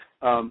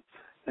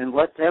 and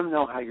let them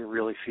know how you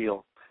really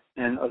feel.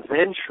 And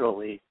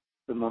eventually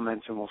the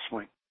momentum will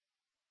swing.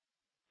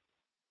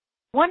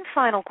 One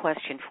final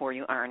question for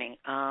you, Arnie.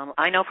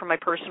 I know from my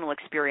personal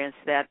experience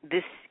that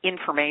this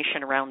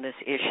information around this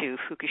issue,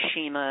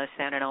 Fukushima,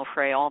 San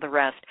Onofre, all the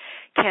rest,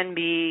 can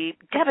be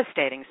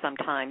devastating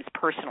sometimes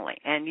personally.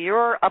 And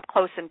you're up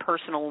close and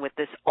personal with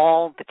this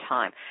all the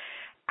time.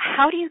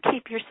 How do you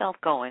keep yourself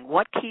going?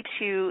 What keeps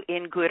you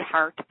in good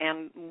heart?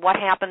 And what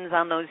happens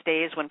on those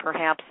days when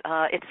perhaps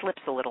it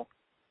slips a little?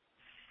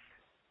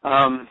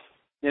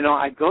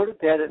 I go to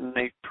bed at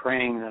night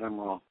praying that I'm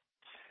wrong.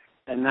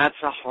 And that's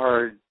a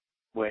hard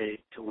way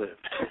to live.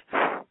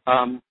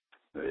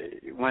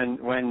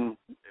 When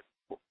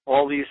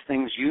all these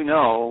things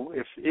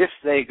if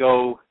they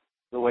go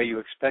the way you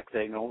expect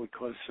they go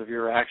because of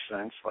severe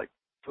accidents like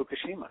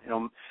Fukushima.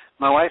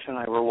 My wife and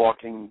I were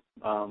walking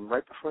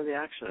right before the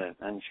accident,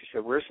 and she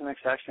said, "Where's the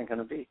next accident going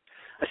to be?"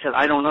 I said,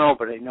 "I don't know,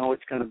 but I know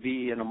it's going to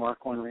be in a Mark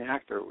I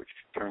reactor," which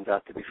turns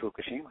out to be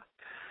Fukushima.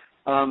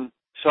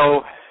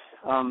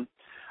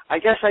 I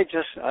guess I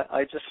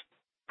just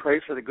pray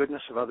for the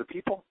goodness of other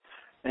people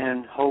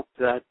and hope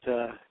that,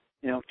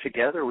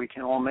 together we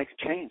can all make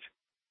a change.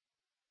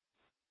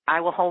 I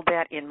will hold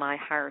that in my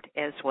heart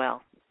as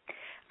well.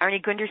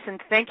 Arnie Gundersen,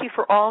 thank you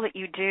for all that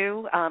you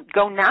do.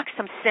 Go knock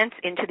some sense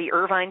into the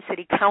Irvine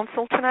City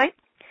Council tonight.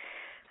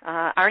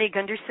 Arnie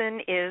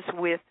Gundersen is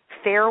with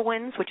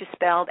Fairewinds, which is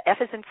spelled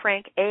F as in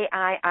Frank,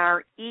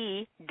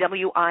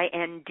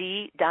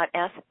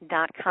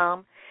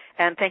 AIREWIND.com.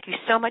 And thank you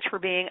so much for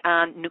being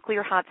on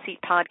Nuclear Hot Seat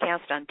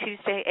Podcast on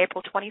Tuesday,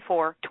 April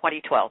 24,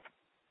 2012.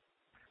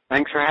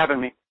 Thanks for having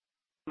me.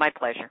 My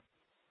pleasure.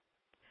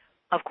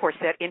 Of course,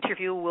 that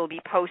interview will be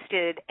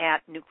posted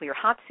at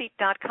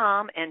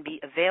nuclearhotseat.com and be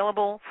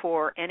available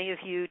for any of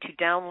you to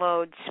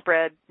download,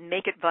 spread,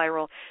 make it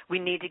viral. We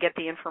need to get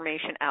the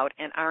information out,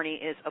 and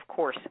Arnie is, of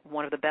course,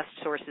 one of the best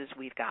sources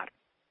we've got.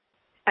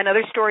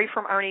 Another story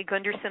from Arnie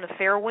Gundersen of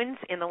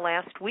Fairewinds in the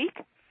last week,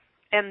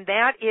 and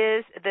that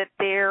is that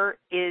there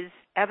is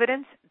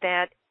evidence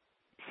that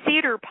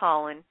cedar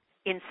pollen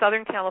in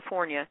Southern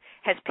California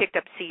has picked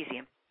up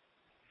cesium.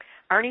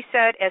 Arnie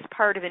said as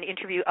part of an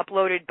interview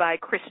uploaded by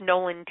Chris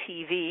Nolan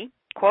TV,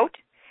 quote,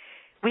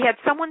 "We had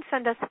someone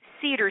send us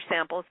cedar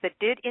samples that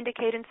did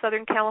indicate in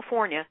Southern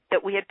California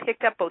that we had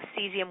picked up both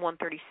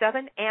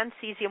cesium-137 and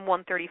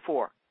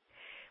cesium-134.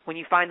 When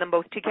you find them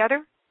both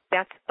together,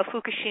 that's a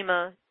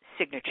Fukushima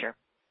signature.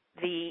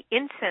 The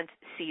incense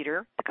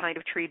cedar, the kind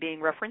of tree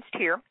being referenced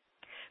here,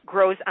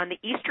 grows on the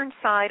eastern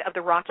side of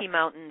the Rocky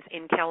Mountains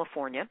in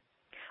California,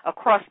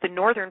 across the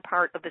northern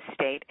part of the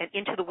state, and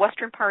into the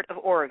western part of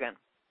Oregon.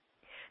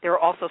 There are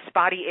also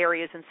spotty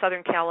areas in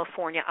Southern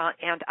California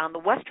and on the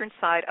western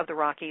side of the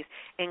Rockies,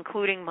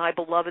 including my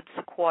beloved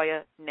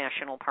Sequoia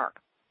National Park."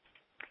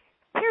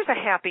 Here's a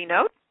happy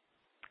note.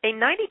 A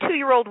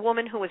 92-year-old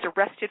woman who was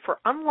arrested for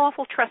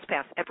unlawful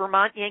trespass at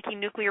Vermont Yankee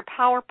Nuclear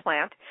Power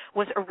Plant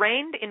was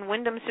arraigned in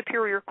Windham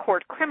Superior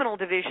Court Criminal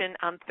Division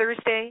on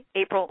Thursday,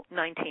 April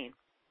 19.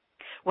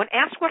 When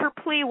asked what her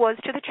plea was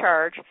to the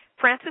charge,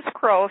 Frances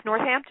Crowe of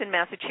Northampton,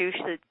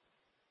 Massachusetts,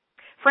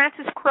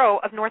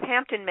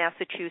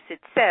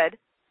 said,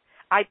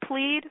 "I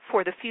plead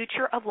for the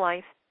future of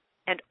life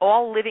and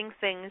all living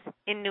things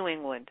in New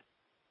England."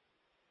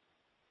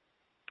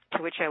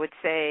 To which I would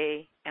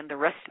say, and the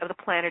rest of the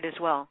planet as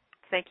well.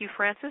 Thank you,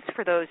 Frances,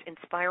 for those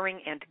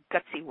inspiring and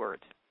gutsy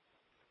words.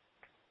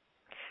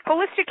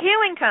 Holistic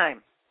healing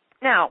time.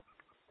 Now,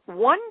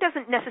 one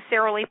doesn't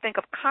necessarily think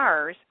of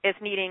cars as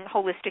needing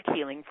holistic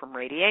healing from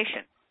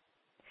radiation,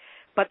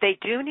 but they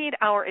do need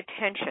our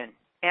attention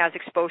as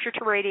exposure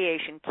to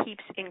radiation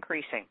keeps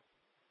increasing.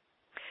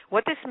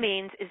 What this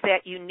means is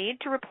that you need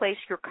to replace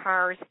your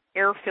car's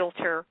air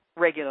filter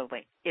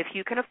regularly. If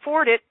you can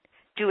afford it,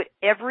 do it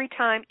every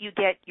time you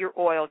get your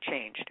oil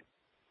changed.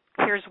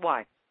 Here's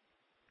why.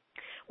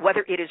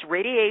 Whether it is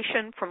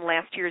radiation from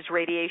last year's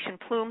radiation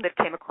plume that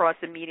came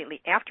across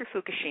immediately after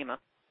Fukushima,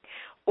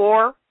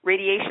 or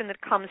radiation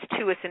that comes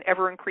to us in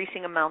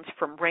ever-increasing amounts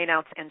from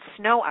rainouts and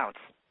snowouts,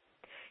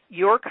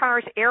 your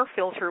car's air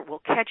filter will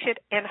catch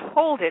it and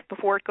hold it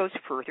before it goes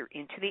further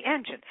into the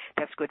engine.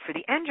 That's good for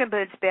the engine, but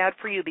it's bad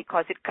for you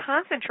because it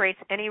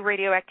concentrates any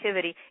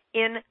radioactivity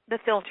in the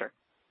filter.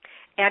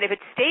 And if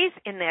it stays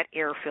in that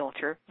air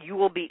filter, you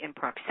will be in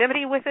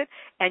proximity with it,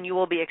 and you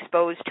will be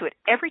exposed to it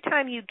every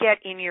time you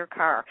get in your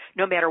car.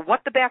 No matter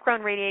what the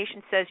background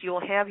radiation says, you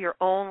will have your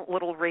own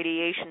little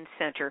radiation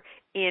center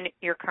in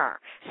your car.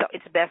 So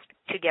it's best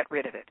to get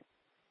rid of it.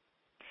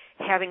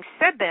 Having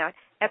said that,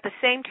 at the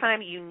same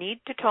time, you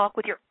need to talk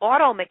with your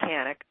auto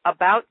mechanic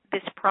about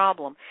this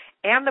problem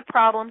and the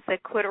problems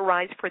that could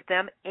arise for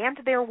them and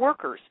their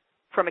workers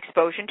from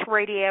exposure to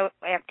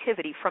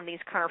radioactivity from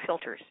these car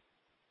filters.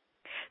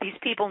 These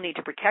people need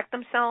to protect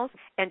themselves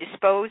and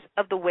dispose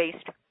of the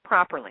waste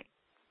properly.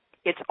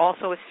 It's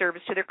also a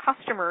service to their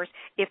customers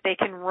if they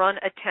can run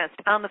a test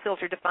on the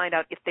filter to find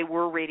out if they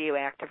were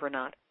radioactive or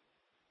not.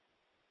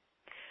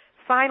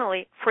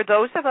 Finally, for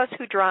those of us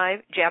who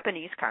drive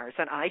Japanese cars,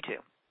 and I do,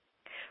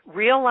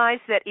 realize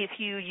that if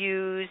you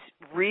use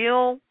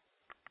real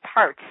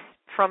parts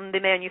from the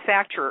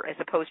manufacturer as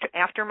opposed to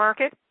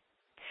aftermarket,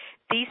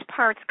 these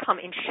parts come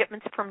in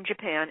shipments from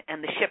Japan,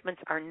 and the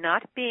shipments are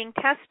not being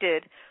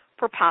tested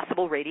for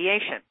possible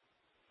radiation.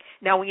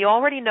 Now, we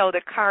already know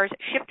that cars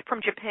shipped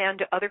from Japan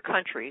to other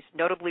countries,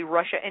 notably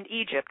Russia and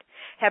Egypt,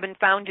 have been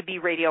found to be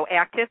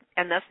radioactive,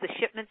 and thus the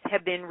shipments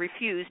have been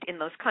refused in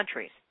those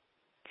countries.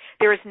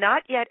 There is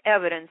not yet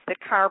evidence that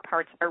car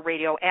parts are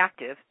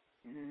radioactive.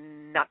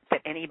 Not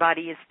that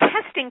anybody is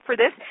testing for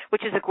this,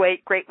 which is a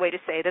great way to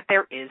say that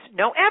there is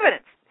no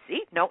evidence.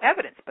 See, no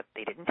evidence, but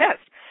they didn't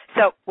test.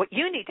 So what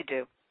you need to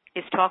do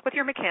is talk with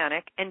your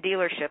mechanic and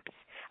dealerships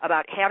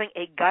about having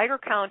a Geiger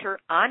counter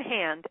on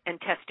hand and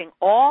testing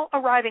all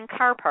arriving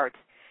car parts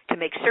to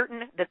make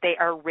certain that they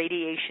are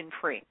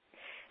radiation-free.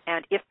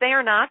 And if they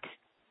are not,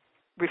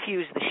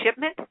 refuse the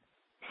shipment,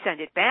 send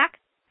it back,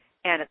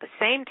 and at the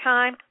same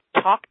time,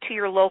 talk to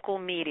your local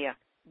media.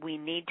 We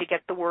need to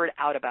get the word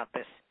out about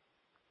this.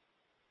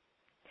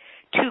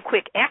 2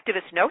 quick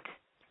activist notes.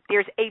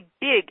 There's a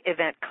big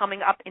event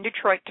coming up in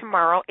Detroit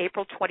tomorrow,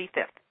 April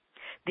 25th.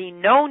 The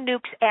No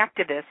Nukes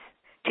activists,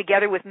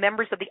 together with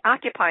members of the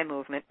Occupy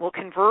movement, will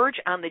converge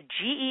on the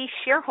GE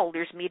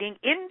shareholders meeting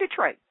in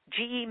Detroit,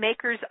 GE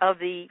makers of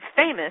the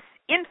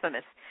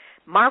infamous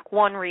Mark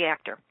I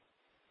reactor.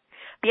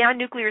 Beyond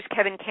Nuclear's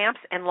Kevin Camps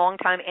and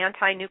longtime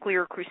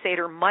anti-nuclear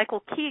crusader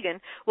Michael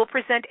Keegan will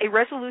present a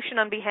resolution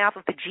on behalf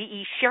of the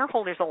GE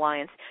Shareholders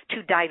Alliance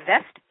to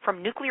divest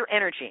from nuclear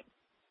energy.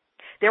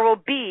 There will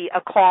be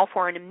a call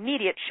for an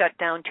immediate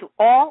shutdown to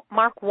all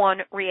Mark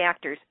I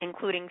reactors,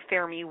 including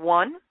Fermi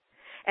 1,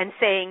 and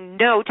saying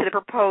no to the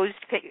proposed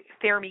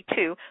Fermi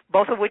 2,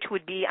 both of which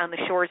would be on the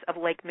shores of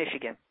Lake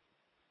Michigan.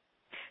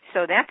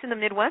 So that's in the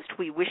Midwest.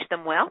 We wish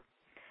them well.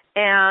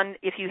 And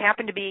if you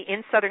happen to be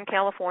in Southern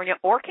California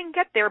or can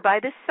get there by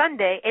this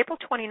Sunday, April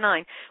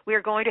 29, we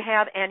are going to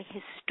have an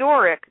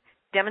historic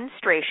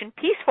demonstration,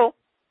 peaceful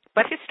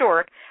but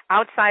historic,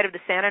 outside of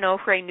the San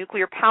Onofre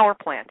nuclear power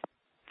plant.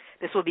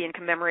 This will be in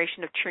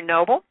commemoration of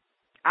Chernobyl.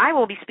 I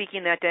will be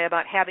speaking that day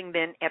about having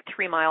been at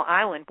 3 Mile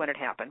Island when it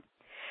happened.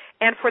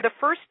 And for the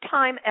first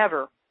time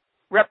ever,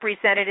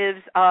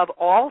 representatives of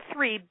all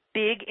three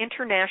big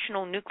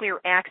international nuclear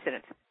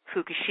accidents,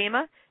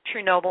 Fukushima,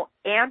 Chernobyl,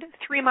 and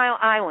 3 Mile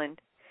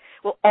Island,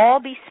 will all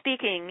be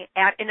speaking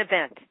at an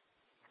event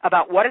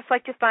about what it's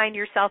like to find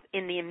yourself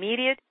in the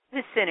immediate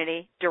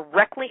vicinity,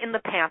 directly in the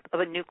path of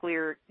a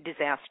nuclear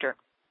disaster.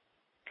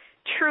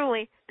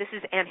 Truly, this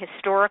is an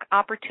historic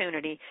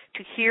opportunity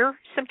to hear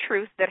some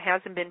truth that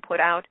hasn't been put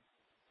out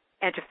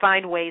and to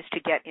find ways to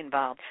get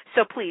involved.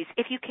 So please,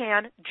 if you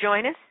can,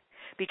 join us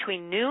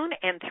between noon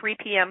and 3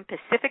 p.m.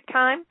 Pacific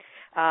time.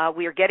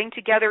 We are getting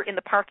together in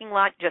the parking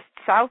lot just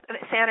south of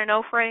San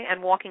Onofre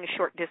and walking a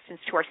short distance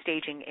to our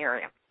staging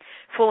area.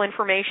 Full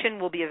information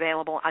will be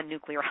available on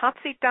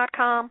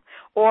nuclearhotseat.com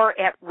or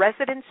at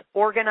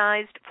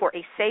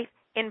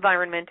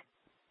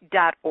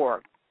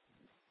residenceorganizedforasafeenvironment.org.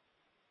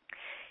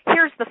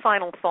 Here's the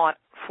final thought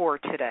for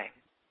today.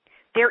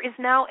 There is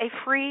now a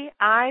free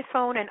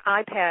iPhone and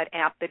iPad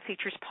app that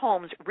features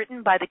poems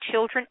written by the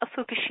children of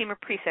Fukushima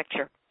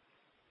Prefecture.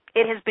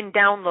 It has been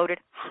downloaded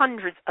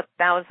hundreds of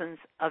thousands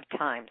of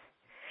times.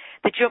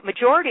 The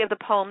majority of the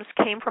poems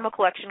came from a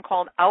collection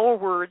called Our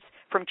Words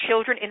from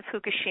Children in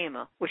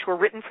Fukushima, which were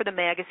written for the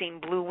magazine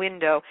Blue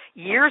Window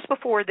years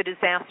before the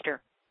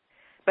disaster,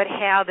 but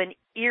have an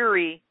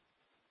eerie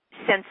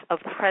sense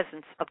of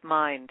presence of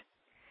mind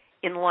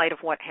in light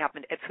of what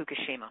happened at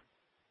Fukushima.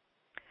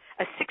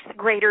 A sixth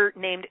grader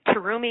named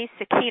Terumi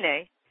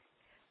Sekine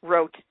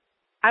wrote,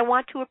 "I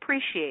want to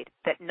appreciate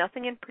that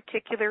nothing in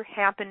particular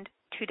happened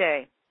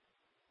today."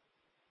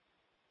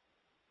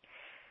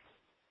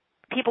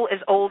 People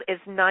as old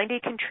as 90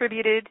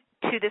 contributed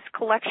to this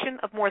collection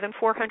of more than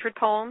 400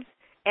 poems,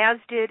 as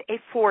did a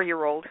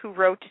 4-year-old who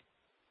wrote,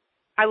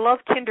 "I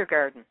love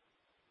kindergarten.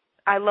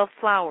 I love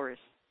flowers.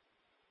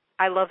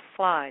 I love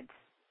slides.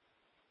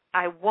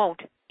 I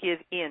won't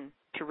give in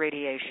to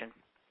radiation."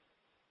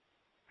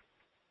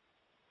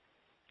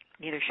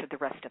 Neither should the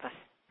rest of us.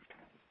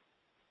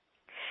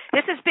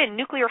 This has been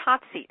Nuclear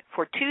Hot Seat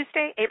for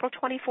Tuesday, April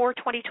 24,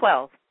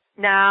 2012.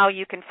 Now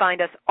you can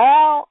find us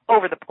all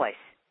over the place.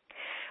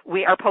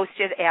 We are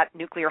posted at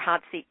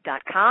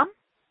nuclearhotseat.com.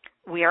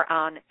 We are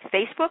on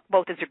Facebook,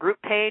 both as a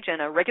group page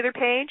and a regular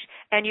page,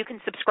 and you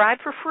can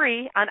subscribe for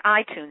free on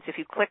iTunes if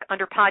you click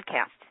under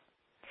podcasts.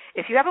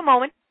 If you have a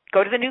moment,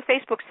 go to the new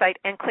Facebook site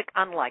and click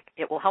on like.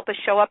 It will help us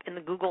show up in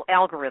the Google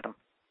algorithm.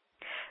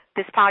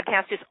 This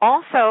podcast is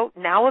also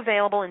now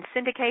available in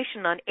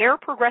syndication on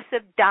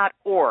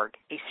airprogressive.org,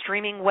 a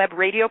streaming web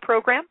radio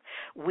program.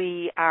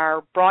 We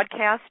are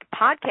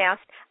podcast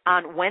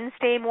on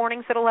Wednesday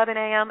mornings at 11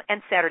 a.m.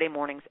 and Saturday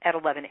mornings at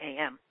 11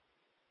 a.m.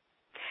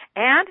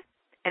 And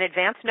an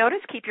advance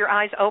notice, keep your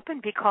eyes open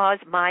because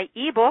my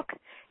ebook,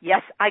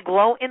 Yes, I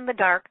Glow in the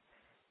Dark,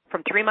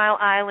 From 3 Mile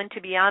Island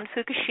to Beyond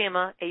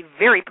Fukushima, a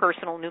very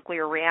personal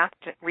nuclear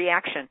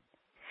reaction,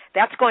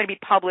 that's going to be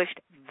published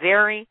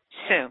very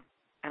soon.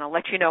 And I'll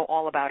let you know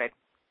all about it.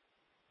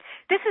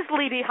 This is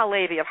Libbe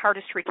HaLevy of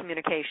Heartistry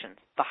Communications,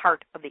 the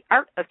heart of the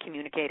art of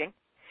communicating,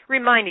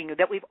 reminding you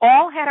that we've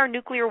all had our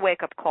nuclear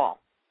wake-up call.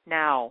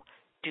 Now,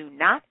 do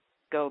not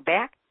go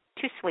back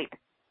to sleep.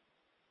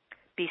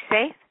 Be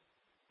safe,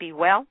 be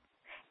well,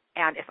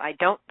 and if I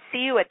don't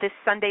see you at this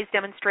Sunday's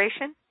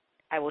demonstration,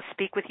 I will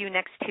speak with you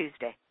next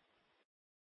Tuesday.